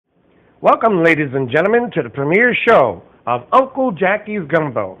Welcome, ladies and gentlemen, to the premiere show of Uncle Jackie's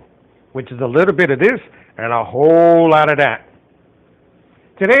Gumbo, which is a little bit of this and a whole lot of that.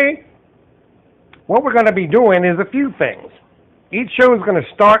 Today, what we're going to be doing is a few things. Each show is going to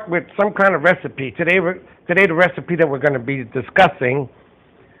start with some kind of recipe. Today, the recipe that we're going to be discussing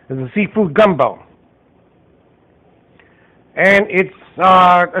is a seafood gumbo. And it's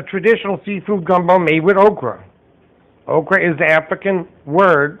a traditional seafood gumbo made with okra. Okra is the African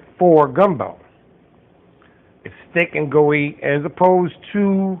word for gumbo. It's thick and gooey as opposed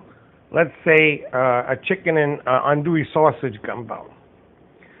to, let's say, a chicken and andouille sausage gumbo.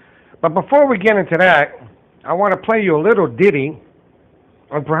 But before we get into that, I want to play you a little ditty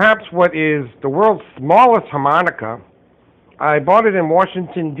on perhaps what is the world's smallest harmonica. I bought it in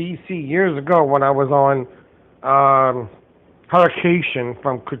Washington, D.C. years ago when I was on hurricane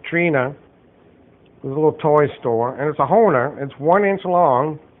from Katrina. It was a little toy store, and it's a Honer. It's 1 inch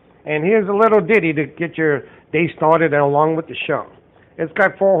long, and here's a little ditty to get your day started and along with the show. It's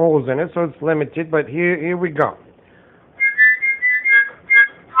got 4 holes in it, so it's limited, but here we go.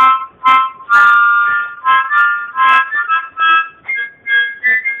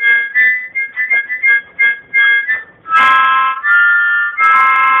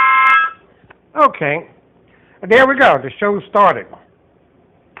 Okay, there we go. The show started.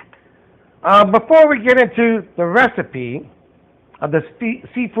 Before we get into the recipe of the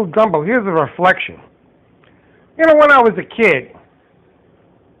seafood gumbo, here's a reflection. You know, when I was a kid,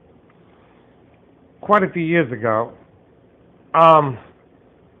 quite a few years ago, the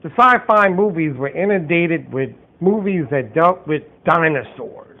sci-fi movies were inundated with movies that dealt with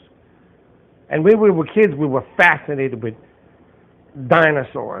dinosaurs. And when we were kids, we were fascinated with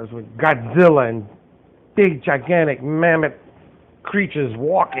dinosaurs, with Godzilla and big, gigantic, mammoth creatures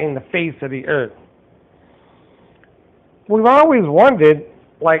walking the face of the earth. We've always wondered,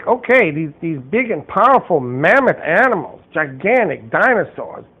 like, okay, these big and powerful mammoth animals, gigantic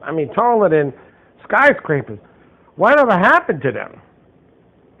dinosaurs, I mean, taller than skyscrapers, whatever happened to them?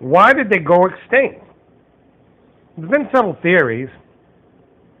 Why did they go extinct? There's been several theories.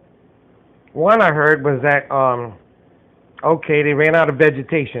 One I heard was that, okay, they ran out of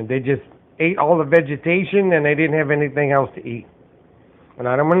vegetation. They just ate all the vegetation and they didn't have anything else to eat.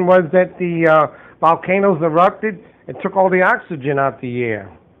 Another one was that the volcanoes erupted and took all the oxygen out the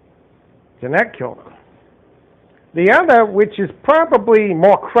air. And that killed them. The other, which is probably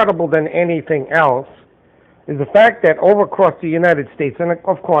more credible than anything else, is the fact that over across the United States, and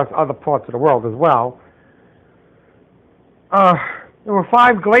of course other parts of the world as well, there were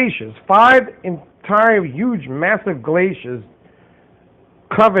 5 glaciers. 5 entire, huge, massive glaciers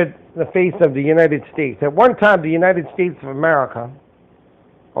covered the face of the United States. At one time, the United States of America,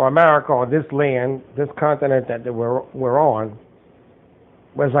 or this land, this continent that we're on,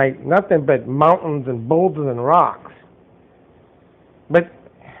 was like nothing but mountains and boulders and rocks. But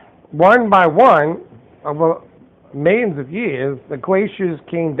one by one, over millions of years, the glaciers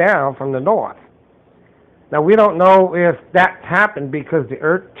came down from the north. Now, we don't know if that happened because the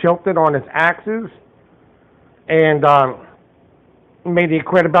Earth tilted on its axis and made the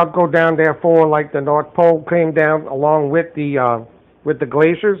equator belt go down, therefore, like the North Pole came down along with the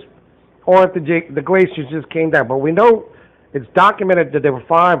glaciers, or if the glaciers just came down. But we know it's documented that there were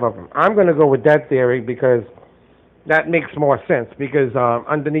 5 of them. I'm going to go with that theory because that makes more sense, because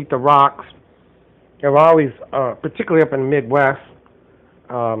underneath the rocks, there were always, particularly up in the Midwest,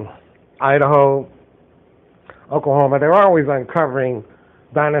 Idaho, Oklahoma, they're always uncovering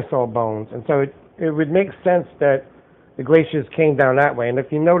dinosaur bones. And so it would make sense that the glaciers came down that way. And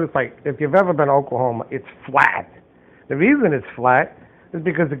if you notice, like, if you've ever been to Oklahoma, it's flat. The reason it's flat is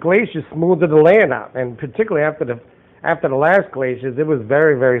because the glaciers smoothed the land out, and particularly after the last glaciers, it was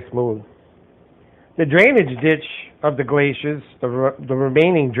very, very smooth. The drainage ditch of the glaciers, the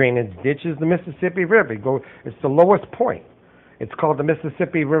remaining drainage ditch, is the Mississippi River. It's the lowest point. It's called the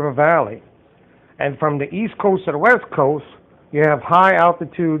Mississippi River Valley. And from the east coast to the west coast, you have high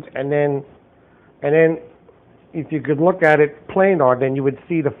altitudes, and then if you could look at it planar, then you would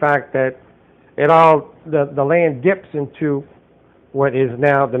see the fact that the land dips into what is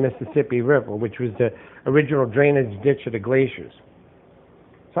now the Mississippi River, which was the original drainage ditch of the glaciers.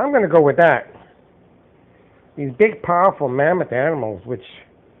 So I'm going to go with that. These big, powerful mammoth animals, which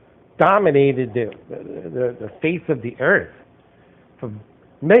dominated the face of the earth for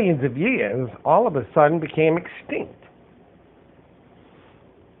millions of years, all of a sudden became extinct.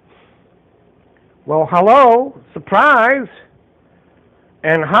 Well, hello, surprise,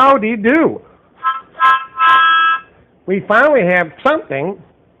 and howdy do. We finally have something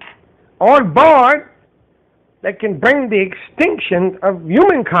on board that can bring the extinction of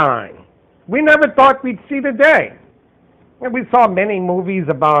humankind. we never thought we'd see the day. And we saw many movies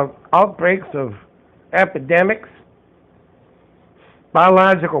about outbreaks of epidemics,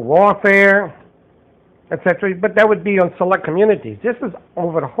 biological warfare, etc. But that would be on select communities. This is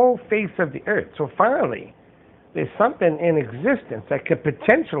over the whole face of the earth. So finally, there's something in existence that could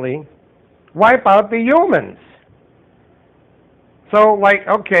potentially wipe out the humans. So, like,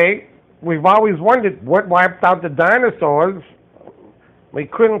 okay, we've always wondered what wiped out the dinosaurs. We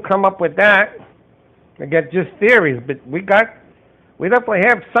couldn't come up with that. I get just theories, but we definitely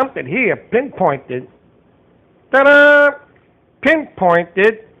have something here pinpointed. Ta-da!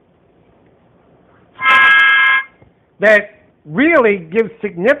 Pinpointed that really gives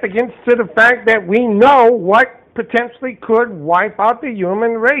significance to the fact that we know what potentially could wipe out the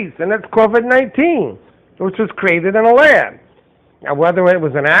human race, and that's COVID-19, which was created in a lab. Now, whether it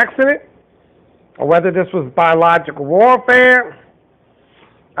was an accident or whether this was biological warfare,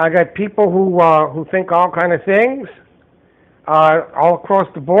 I got people who think all kind of things all across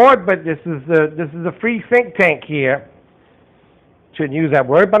the board. But this is a free think tank here. Shouldn't use that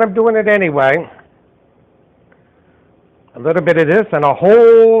word, but I'm doing it anyway. A little bit of this and a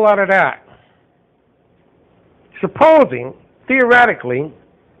whole lot of that. Supposing, theoretically,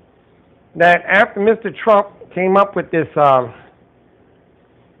 that after Mr. Trump came up with this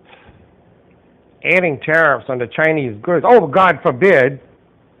adding tariffs on the Chinese goods, oh, God forbid,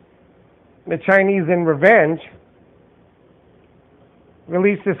 the Chinese in revenge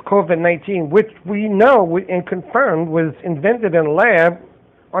released this COVID-19, which we know and confirmed was invented in a lab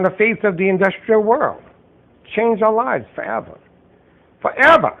on the face of the industrial world. Changed our lives forever.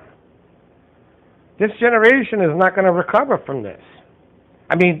 Forever. This generation is not going to recover from this.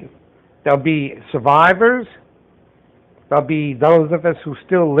 I mean, there'll be survivors. There'll be those of us who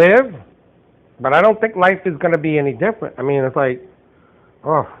still live. But I don't think life is going to be any different. I mean, it's like,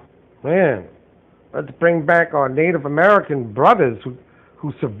 oh, man, let's bring back our Native American brothers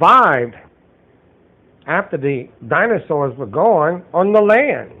who survived after the dinosaurs were gone on the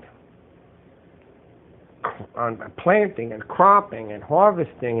land. On planting and cropping and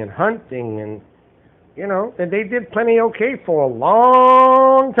harvesting and hunting, and you know, and they did plenty okay for a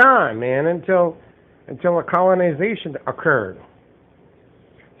long time, man, until a colonization occurred.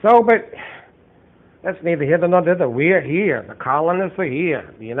 So, but that's neither here nor there. We're here. The colonists are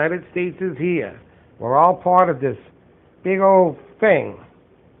here. The United States is here. We're all part of this big old thing.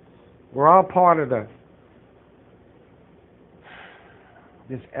 We're all part of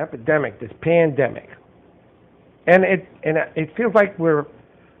this epidemic, this pandemic. And it feels like we're,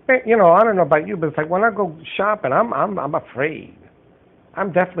 you know, I don't know about you, but it's like when I go shopping, I'm afraid.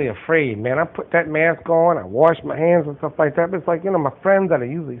 I'm definitely afraid, man. I put that mask on, I wash my hands and stuff like that. But it's like, you know, my friends that I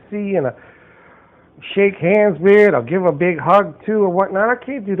usually see and I shake hands with, I'll give a big hug to or whatnot. I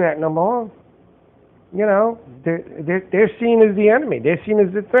can't do that no more. You know, they're seen as the enemy. They're seen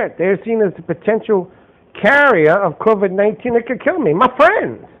as the threat. They're seen as the potential carrier of COVID-19 that could kill me. My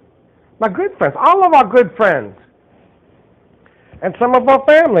friends, my good friends, all of our good friends. And some of our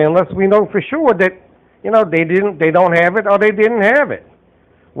family, unless we know for sure that, you know, they don't have it or they didn't have it.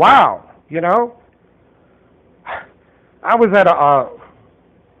 Wow, you know. I was at a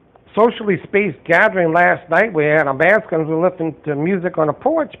socially spaced gathering last night. We had our masks and we were listening to music on the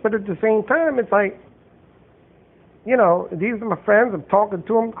porch, but at the same time, it's like, you know, these are my friends. I'm talking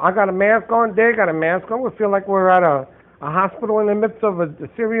to them. I got a mask on. They got a mask on. We feel like we're at a hospital in the midst of a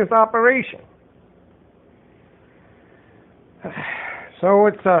serious operation. So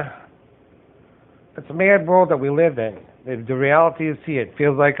it's a mad world that we live in. The reality is here. It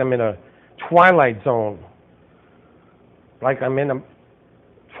feels like I'm in a Twilight Zone. Like I'm in a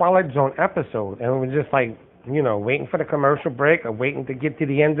Twilight Zone episode. And we're just like, you know, waiting for the commercial break or waiting to get to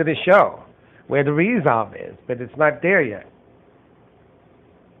the end of the show where the resolve is. But it's not there yet.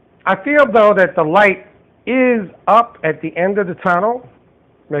 I feel, though, that the light is up at the end of the tunnel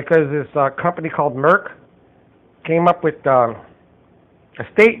because this company called Merck came up with a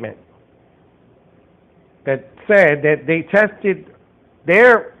statement that said that they tested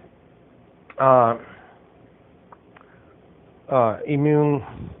their immune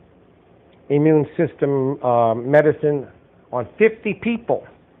system medicine on 50 people.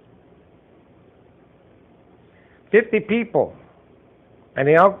 50 people. And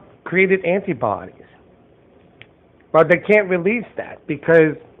they all created antibodies. But they can't release that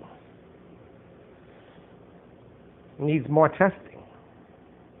because it needs more testing.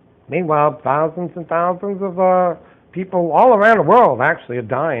 Meanwhile, thousands and thousands of people all around the world actually are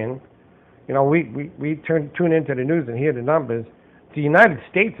dying. You know, we tune into the news and hear the numbers. The United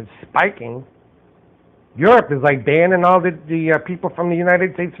States is spiking. Europe is like banning all the people from the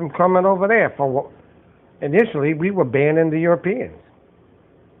United States from coming over there. Initially, we were banning the Europeans.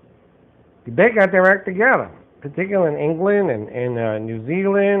 They got their act together, particularly in England and New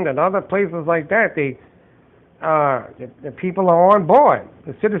Zealand and other places like that. The people are on board.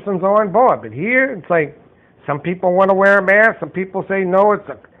 The citizens are on board. But here, it's like some people want to wear a mask. Some people say, no, it's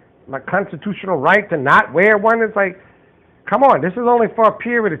a constitutional right to not wear one. It's like, come on, this is only for a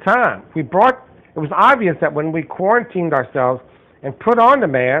period of time. It was obvious that when we quarantined ourselves and put on the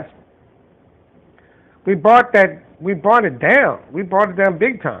mask, we brought it down. We brought it down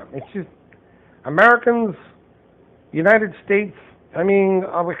big time. It's just Americans, United States,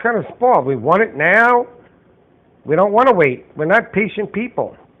 we're kind of spoiled. We want it now. We don't want to wait. We're not patient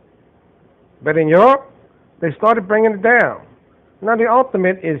people. But in Europe, they started bringing it down. Now, the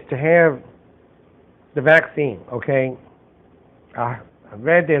ultimate is to have the vaccine, okay? I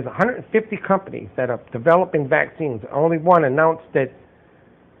read there's 150 companies that are developing vaccines. Only one announced that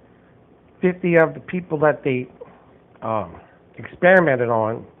 50 of the people that they experimented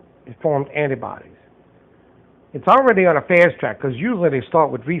on formed antibodies. It's already on a fast track because usually they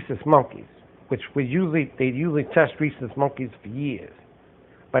start with rhesus monkeys, which they usually test rhesus monkeys for years.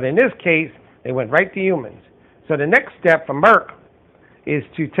 But in this case, they went right to humans. So the next step for Merck is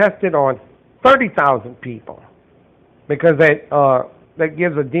to test it on 30,000 people because that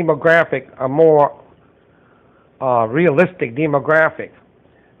gives a more realistic demographic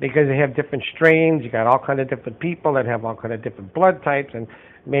because they have different strains. You got all kind of different people that have all kind of different blood types, and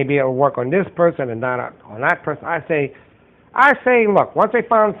maybe it'll work on this person and not on that person. I say, look, once they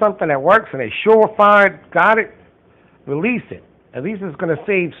found something that works and they surefire, got it, release it. At least it's going to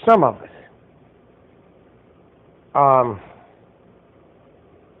save some of us.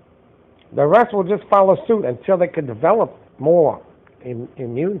 The rest will just follow suit until they can develop more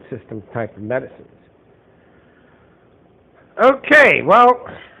immune system type of medicines. Okay, well,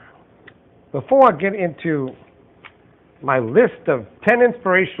 before I get into my list of 10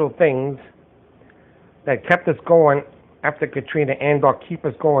 inspirational things that kept us going after Katrina and or keep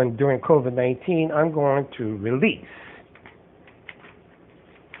us going during COVID-19, I'm going to release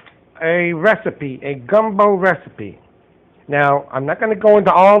a recipe, a gumbo recipe. Now, I'm not going to go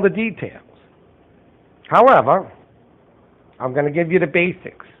into all the details. However, I'm going to give you the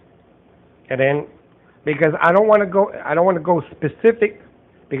basics. And then, because I don't want to go specific,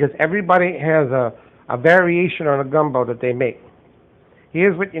 because everybody has a variation on a gumbo that they make.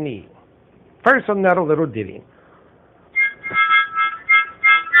 Here's what you need. First, another little ditty.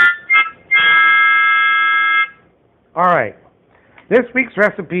 All right. This week's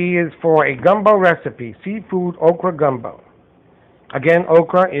recipe is for a gumbo recipe, seafood okra gumbo. Again,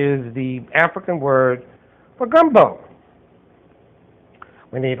 okra is the African word for gumbo.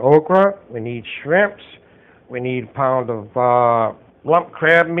 We need okra, we need shrimps, we need a pound of lump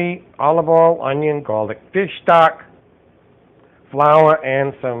crab meat, olive oil, onion, garlic, fish stock, flour,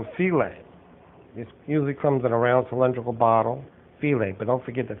 and some filet. This usually comes in a round cylindrical bottle, filet, but don't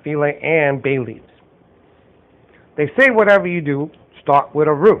forget the filet and bay leaves. They say whatever you do, start with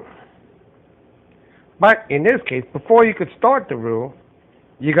a roux. But in this case, before you could start the roux,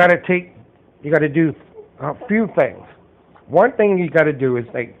 you got to do a few things. One thing you got to do is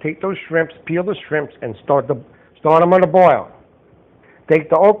take those shrimps, peel the shrimps, and start them on a boil. Take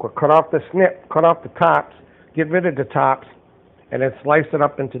the okra, cut off the tops, get rid of the tops, and then slice it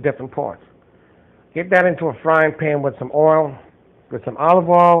up into different parts. Get that into a frying pan with some oil, with some olive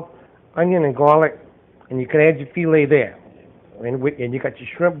oil, onion, and garlic, and you can add your filet there. And you got your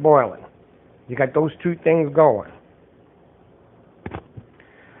shrimp boiling. You got those two things going.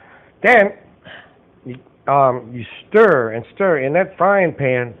 Then you stir and stir in that frying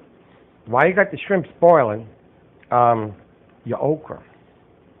pan while you got the shrimps boiling, your okra.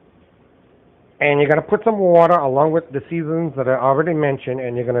 And you're going to put some water along with the seasonings that I already mentioned,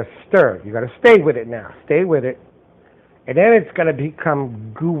 and you're going to stir. You got to stay with it now. Stay with it. And then it's going to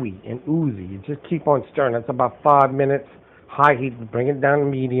become gooey and oozy. You just keep on stirring. That's about 5 minutes. High heat, bring it down to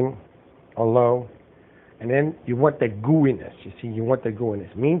medium or low. And then you want that gooiness. You see, you want that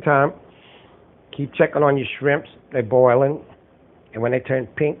gooiness. Meantime, keep checking on your shrimps. They're boiling. And when they turn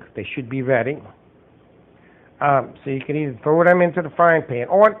pink, they should be ready. So you can either throw them into the frying pan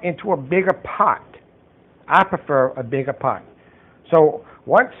or into a bigger pot. I prefer a bigger pot. So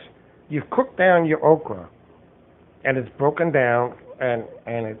once you've cooked down your okra and it's broken down and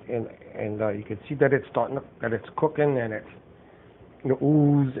you can see that it's cooking and it's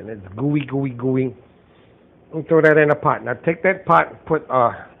ooze and it's gooey. And throw that in a pot. Now take that pot and put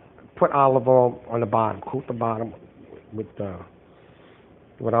olive oil on the bottom. Coat the bottom with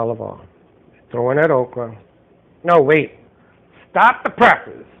olive oil. Throw in that okra. No, wait. Stop the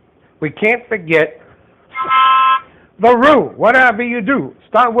presses. We can't forget the roux. Whatever you do,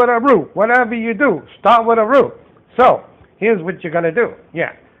 start with a roux. Whatever you do, start with a roux. So, here's what you're going to do.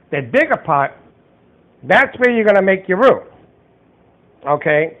 Yeah, that bigger pot, that's where you're going to make your roux.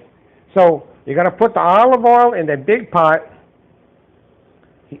 Okay? So, you're going to put the olive oil in that big pot.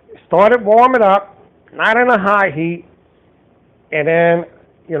 Start it warming up, not in a high heat. And then,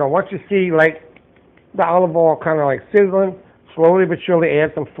 once you see, like, the olive oil kind of like sizzling, slowly but surely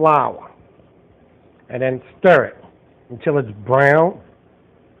add some flour. And then stir it until it's brown.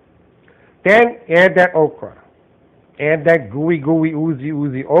 Then add that okra. Add that gooey,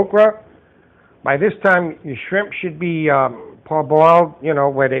 oozy okra. By this time, your shrimp should be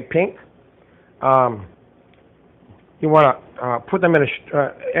parboiled, where they're pink. You want to put them in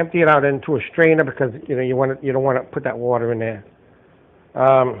empty it out into a strainer because you don't want to put that water in there.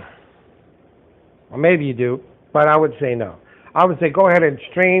 Or maybe you do, but I would say no. I would say go ahead and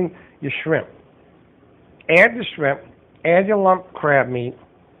strain your shrimp. Add the shrimp. Add your lump crab meat.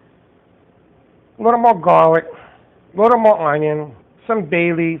 A little more garlic. A little more onion. Some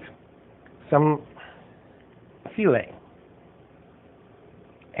bay leaf. Some filet.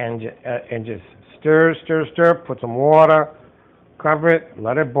 And just stir. Put some water. Cover it.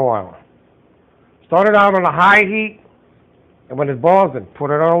 Let it boil. Start it out on a high heat. And when it boils, then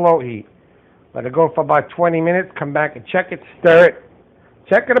put it on a low heat. Let it go for about 20 minutes. Come back and check it. Stir it.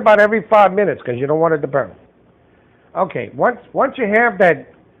 Check it about every 5 minutes because you don't want it to burn. Okay, once you have that,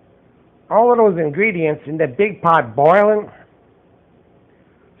 all of those ingredients in that big pot boiling,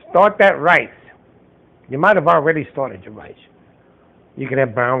 start that rice. You might have already started your rice. You can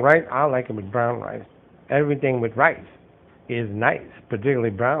have brown rice. I like it with brown rice. Everything with rice is nice, particularly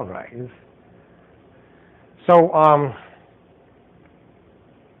brown rice. So,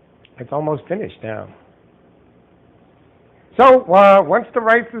 it's almost finished now. So, once the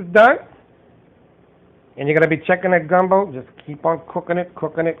rice is done, and you're going to be checking that gumbo, just keep on cooking it.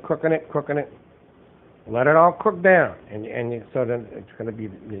 Let it all cook down. So then it's going to be,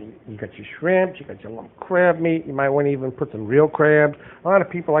 you got your shrimp, you got your lump crab meat. You might want to even put some real crabs. A lot of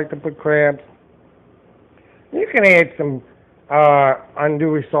people like to put crabs. You can add some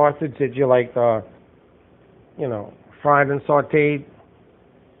andouille sausage that you like, fried and sauteed.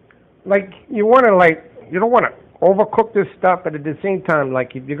 Like, you don't want to overcook this stuff, but at the same time,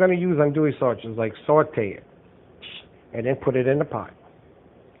 like, if you're going to use andouille sausage, like, saute it and then put it in the pot.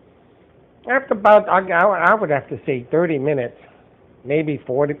 After about, I would have to say 30 minutes, maybe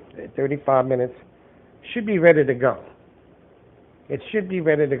 35 minutes, should be ready to go. It should be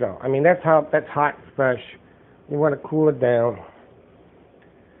ready to go. I mean, that's hot, fresh. You want to cool it down.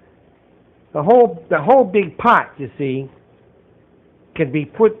 The whole big pot, you see, can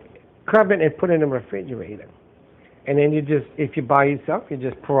be covered and put in the refrigerator. And then if you're by yourself, you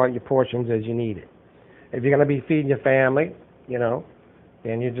just pour out your portions as you need it. If you're going to be feeding your family,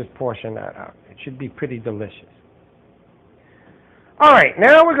 then you just portion that out. It should be pretty delicious. All right,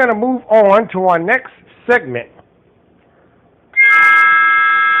 now we're going to move on to our next segment.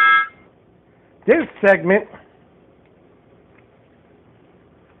 This segment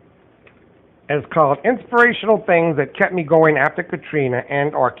is called Inspirational Things That Kept Me Going After Katrina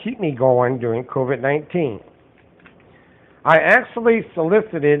and or Keep Me Going During COVID-19. I actually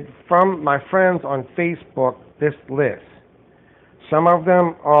solicited from my friends on Facebook this list. Some of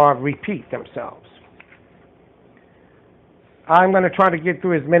them repeat themselves. I'm going to try to get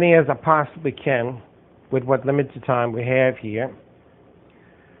through as many as I possibly can with what limited time we have here.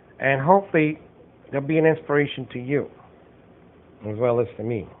 And hopefully they'll be an inspiration to you as well as to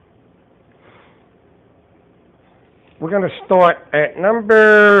me. We're going to start at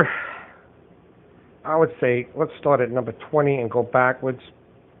number, I would say, let's start at number 20 and go backwards.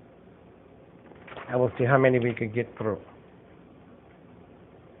 And we'll see how many we could get through.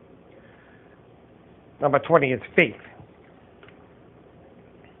 Number 20 is faith.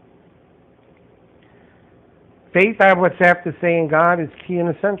 Faith, I would have to say, in God is key and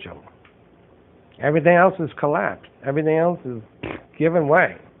essential. Everything else is collapsed. Everything else is given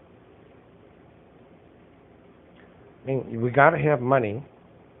way. I mean, we got to have money.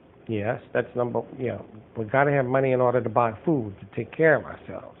 Yes, that's we got to have money in order to buy food, to take care of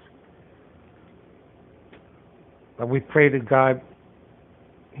ourselves. But we pray that God,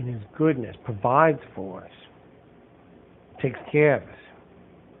 in His goodness, provides for us, takes care of us.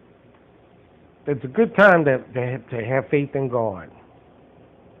 It's a good time to have faith in God,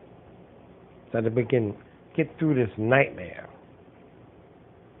 so that we can get through this nightmare.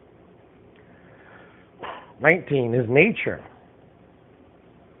 19 is nature.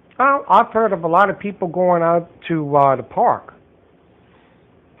 Well, I've heard of a lot of people going out to the park,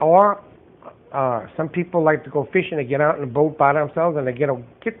 or some people like to go fishing. They get out in a boat by themselves, and they get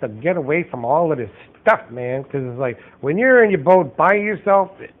away from all of this stuff, man. Because it's like when you're in your boat by yourself,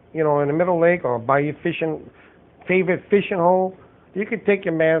 you know, in the middle lake or by your favorite fishing hole, you can take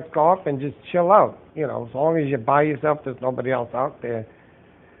your mask off and just chill out. You know, as long as you're by yourself, there's nobody else out there,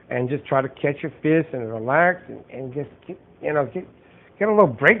 and just try to catch your fish and relax and just get a little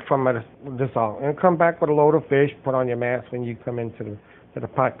break from this all, and come back with a load of fish. Put on your mask when you come into the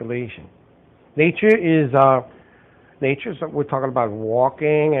population. Nature is we're talking about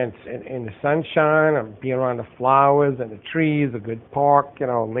walking and in the sunshine, and being around the flowers and the trees, a good park, you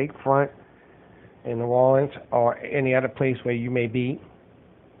know, lakefront in New Orleans or any other place where you may be.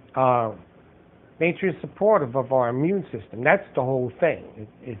 Nature is supportive of our immune system. That's the whole thing.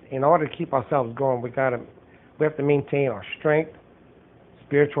 In order to keep ourselves going, we have to maintain our strength,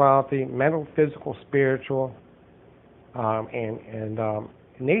 spirituality, mental, physical, spiritual, and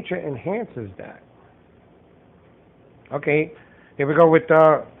nature enhances that. Okay, here we go with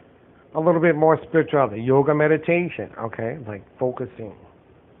a little bit more spirituality, yoga, meditation. Okay, like focusing,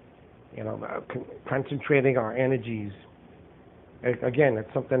 you know, concentrating our energies. Again,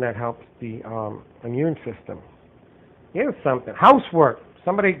 it's something that helps the immune system. Here's something. Housework.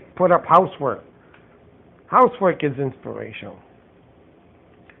 Somebody put up housework. Housework is inspirational.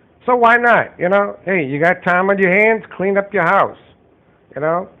 So why not? You know, hey, you got time on your hands, clean up your house. You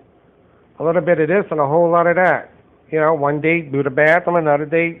know, a little bit of this and a whole lot of that. You know, one day do the bathroom, another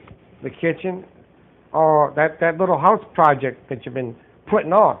day the kitchen, or that little house project that you've been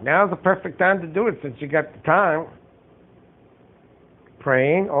putting off. Now's the perfect time to do it since you got the time.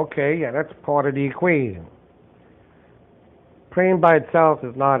 Praying, okay, yeah, that's part of the equation. Praying by itself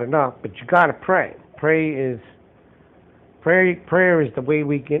is not enough, but you got to pray. Prayer is the way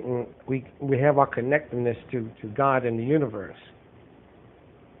we have our connectedness to God and the universe.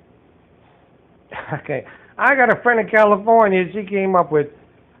 Okay, I got a friend in California. She came up with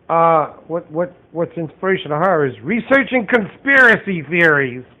what's inspirational to her is researching conspiracy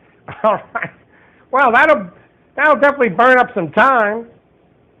theories. All right. Well, that'll definitely burn up some time.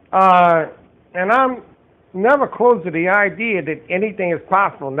 And I'm never close to the idea that anything is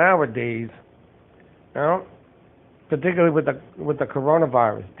possible nowadays. You know, particularly with the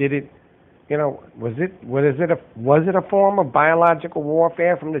coronavirus. Did it? You know, was it a form of biological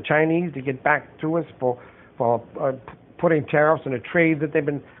warfare from the Chinese to get back to us for putting tariffs on the trade that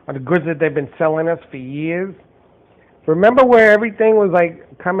on the goods that they've been selling us for years? Remember where everything was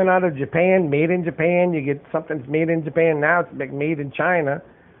like coming out of Japan, made in Japan? You get something's made in Japan, now it's made in China.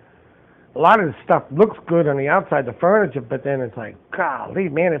 A lot of the stuff looks good on the outside, the furniture, but then it's like, golly,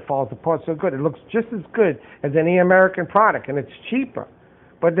 man, it falls apart so good. It looks just as good as any American product, and it's cheaper.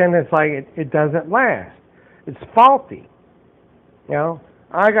 But then it's like it doesn't last. It's faulty. You know,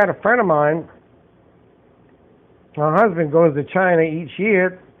 I got a friend of mine, her husband goes to China each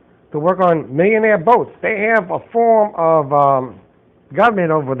year to work on millionaire boats. They have a form of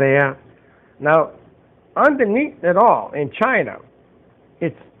government over there. Now, underneath it all, in China,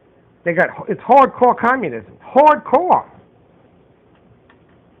 it's hardcore communism. Hardcore.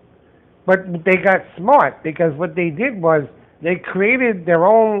 But they got smart, because what they did was they created their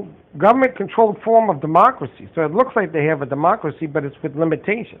own government-controlled form of democracy. So it looks like they have a democracy, but it's with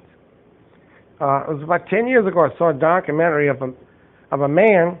limitations. It was about 10 years ago I saw a documentary of a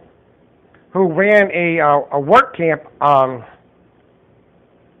man who ran a work camp not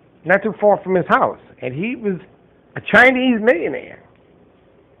too far from his house. And he was a Chinese millionaire.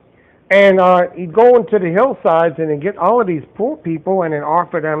 And he'd go into the hillsides and then get all of these poor people and then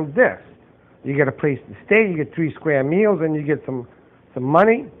offer them this. You get a place to stay, you get 3 square meals, and you get some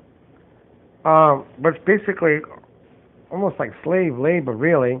money. But it's basically almost like slave labor,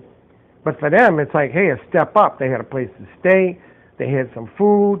 really. But for them, it's like, hey, a step up. They had a place to stay, they had some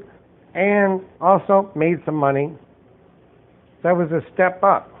food, and also made some money. That was a step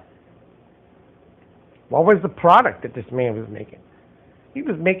up. What was the product that this man was making? He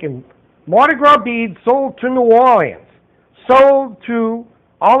was making Mardi Gras beads sold to New Orleans, sold to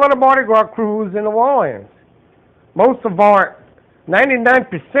all of the Mardi Gras crews in New Orleans. Most of our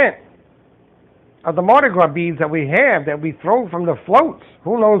 99% of the Mardi Gras beads that we have that we throw from the floats.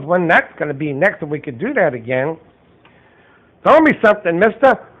 Who knows when that's going to be next, if we could do that again. Tell me something,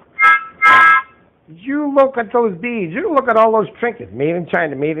 mister. You look at those beads. You look at all those trinkets. Made in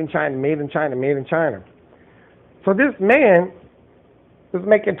China, made in China, made in China, made in China. So this man was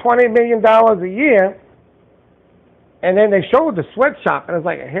making $20 million a year And then they showed the sweatshop, and it's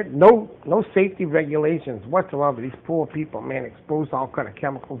like it had no safety regulations whatsoever. These poor people, man, exposed to all kind of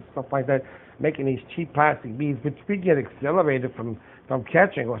chemicals and stuff like that, making these cheap plastic beads, which we get accelerated from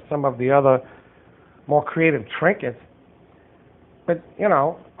catching or some of the other more creative trinkets. But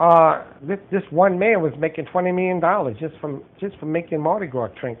this one man was making $20 million just from making Mardi Gras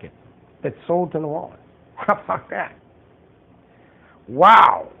trinkets that sold to New Orleans. How about that?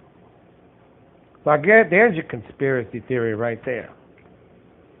 Wow. So I guess there's your conspiracy theory right there.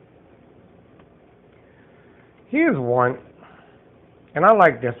 Here's one, and I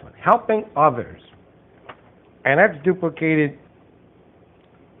like this one: helping others. And that's duplicated.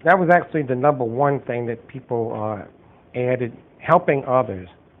 That was actually the number one thing that people added, helping others.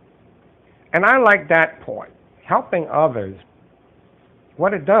 And I like that point, helping others.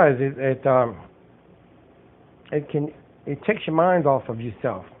 What it does is it takes your mind off of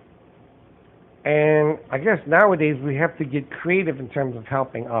yourself. And I guess nowadays we have to get creative in terms of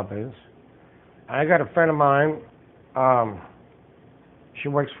helping others. I got a friend of mine. She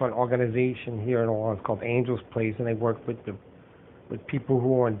works for an organization here in New Orleans called Angel's Place, and they work with people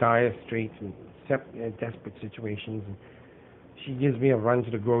who are in dire straits and desperate situations. And she gives me a run to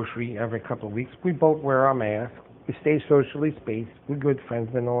the grocery every couple of weeks. We both wear our masks. We stay socially spaced. We're good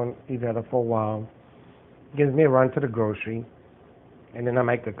friends. Been knowing each other for a while. Gives me a run to the grocery, and then I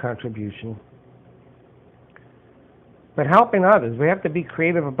make a contribution. But helping others, we have to be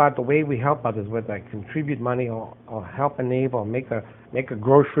creative about the way we help others, whether I contribute money or help a neighbor or make a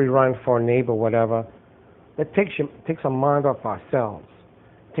grocery run for a neighbor, whatever. That takes our mind off ourselves.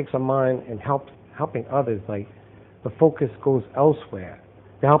 It takes our mind and helping others. Like the focus goes elsewhere.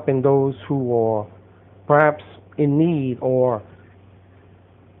 To helping those who are perhaps in need or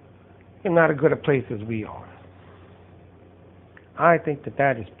in not as good a place as we are. I think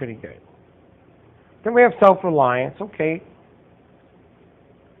that is pretty good. Then we have self-reliance. Okay.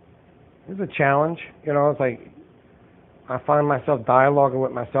 This is a challenge. It's like I find myself dialoguing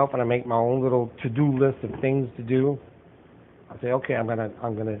with myself, and I make my own little to-do list of things to do. I say, okay, I'm gonna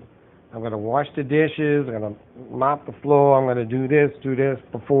wash the dishes. I'm gonna mop the floor. I'm gonna do this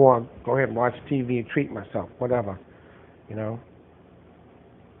before I go ahead and watch TV and treat myself, whatever.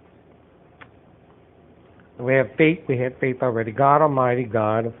 We have faith. We had faith already. God Almighty,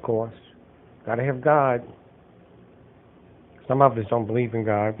 God, of course. Got to have God. Some of us don't believe in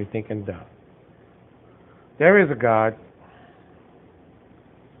God. We're thinking, duh. There is a God.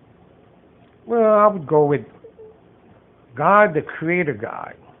 Well, I would go with God, the Creator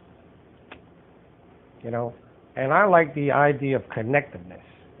God. And I like the idea of connectiveness.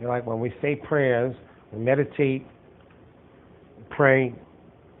 Like when we say prayers, we meditate, pray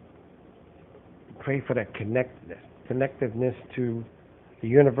for that connectiveness to the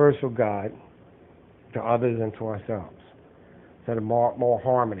universal God, to others and to ourselves, so the more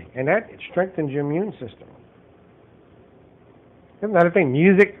harmony. And that strengthens your immune system. Another thing,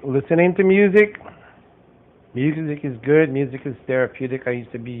 music, listening to music. Music is good. Music is therapeutic. I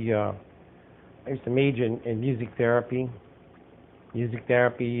used to major in music therapy. Music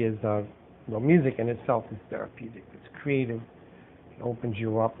therapy is, music in itself is therapeutic. It's creative. It opens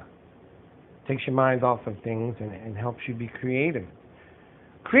you up, takes your mind off of things, and helps you be creative.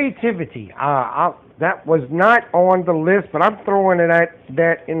 Creativity. That was not on the list, but I'm throwing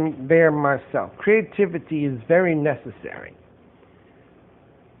that in there myself. Creativity is very necessary.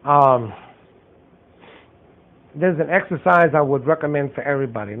 There's an exercise I would recommend for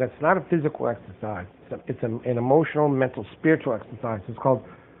everybody. That's not a physical exercise. It's an emotional, mental, spiritual exercise. It's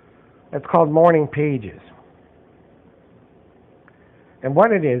called morning pages. And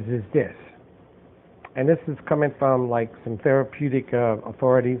what it is this. And this is coming from like some therapeutic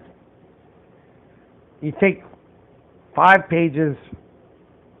authorities. You take 5 pages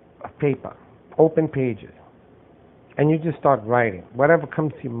of paper, open pages, and you just start writing whatever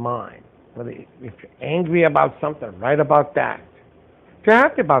comes to your mind. Whether if you're angry about something, write about that. If you're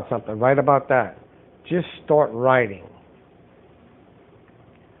happy about something, write about that. Just start writing.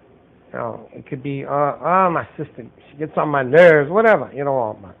 It could be, my sister, she gets on my nerves, whatever.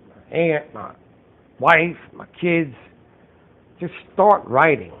 My aunt, my wife, my kids. Just start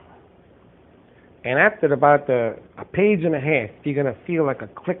writing. And after about a page and a half, you're going to feel like a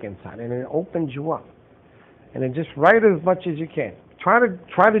click inside, and it opens you up. And then just write as much as you can. Try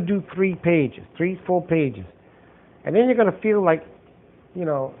to do 3 pages, 3 full pages. And then you're going to feel like,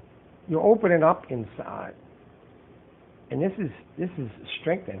 you're opening up inside. And this is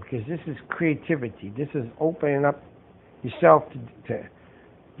strengthening, because this is creativity. This is opening up yourself to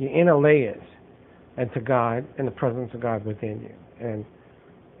your inner layers and to God and the presence of God within you. And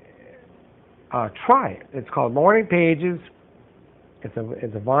try it. It's called Morning Pages. It's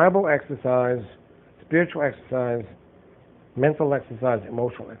a viable exercise, spiritual exercise, mental exercise,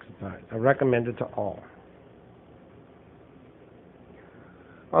 emotional exercise. I recommend it to all.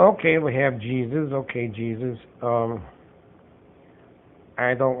 Okay, we have Jesus. Okay, Jesus.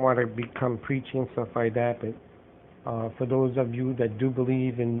 I don't want to become preaching and stuff like that, but for those of you that do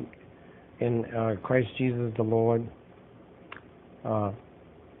believe in Christ Jesus the Lord,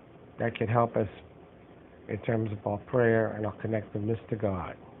 that can help us in terms of our prayer and our connectedness to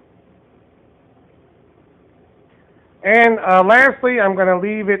God. And lastly, I'm going to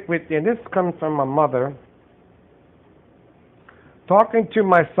leave it with, and this comes from my mother, talking to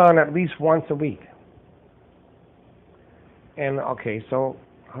my son at least once a week. And okay, so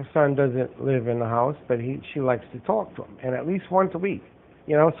her son doesn't live in the house, but she likes to talk to him, and at least once a week.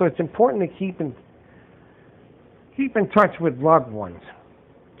 You know, so it's important to keep in touch with loved ones,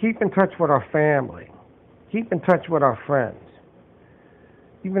 keep in touch with our family, keep in touch with our friends.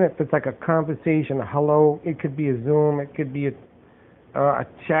 Even if it's like a conversation, a hello, it could be a Zoom, it could be a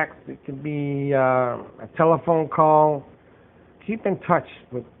text, it could be a telephone call. Keep in touch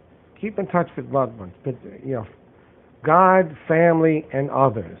with loved ones, but you know, God, family, and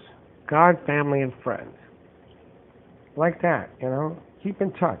others. God, family, and friends. Like that, you know. Keep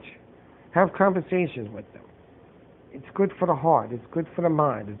in touch. Have conversations with them. It's good for the heart. It's good for the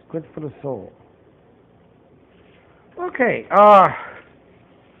mind. It's good for the soul. Okay,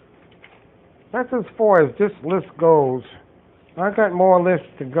 that's as far as this list goes. I got more lists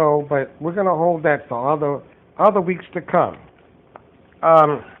to go, but we're going to hold that for other weeks to come.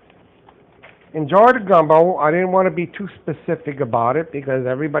 Enjoy the gumbo. I didn't want to be too specific about it because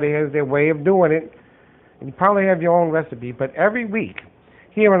everybody has their way of doing it. And you probably have your own recipe. But every week,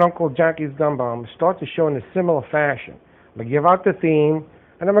 here in Uncle Jackie's Gumbo, I'm going to start the show in a similar fashion. I'm going to give out the theme,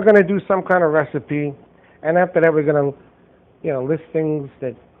 and then we're going to do some kind of recipe. And after that, we're going to, you know, list things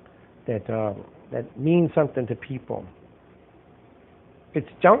that mean something to people. It's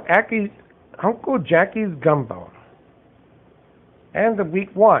Uncle Jackie's Gumbo. And the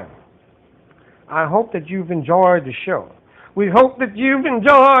week 1. I hope that you've enjoyed the show. We hope that you've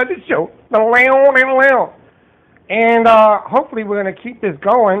enjoyed the show. And hopefully we're going to keep this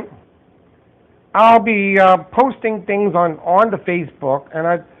going. I'll be posting things on the Facebook, and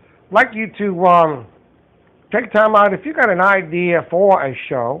I'd like you to take time out. If you got an idea for a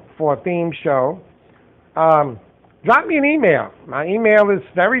show, for a theme show, drop me an email. My email is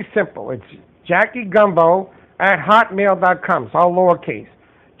very simple. It's jackiegumbo@hotmail.com. It's all lowercase.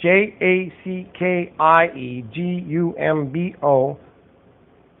 JACKIEGUMBO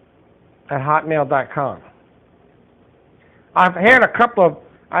 @hotmail.com. I've had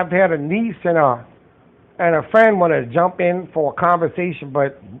a niece and a friend want to jump in for a conversation,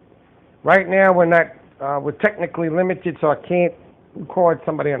 but right now we're technically limited, so I can't record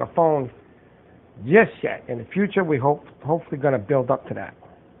somebody on the phone just yet. In the future, we hopefully going to build up to that.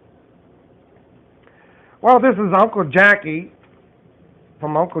 Well, this is Uncle Jackie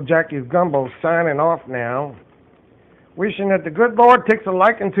from Uncle Jackie's Gumbo signing off now. Wishing that the good Lord takes a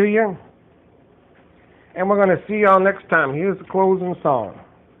liking to you. And we're going to see y'all next time. Here's the closing song.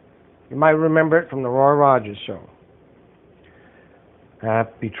 You might remember it from the Roy Rogers Show.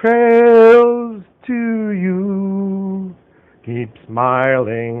 Happy trails to you. Keep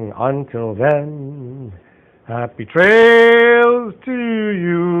smiling until then. Happy trails to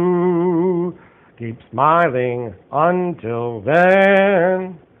you. Keep smiling until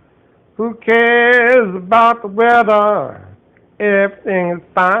then. Who cares about the weather? Everything is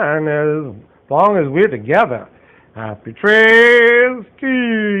fine as long as we're together. Happy trails to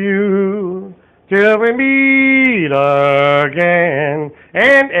you till we meet again.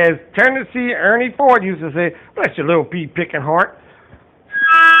 And as Tennessee Ernie Ford used to say, bless your little pea-picking heart.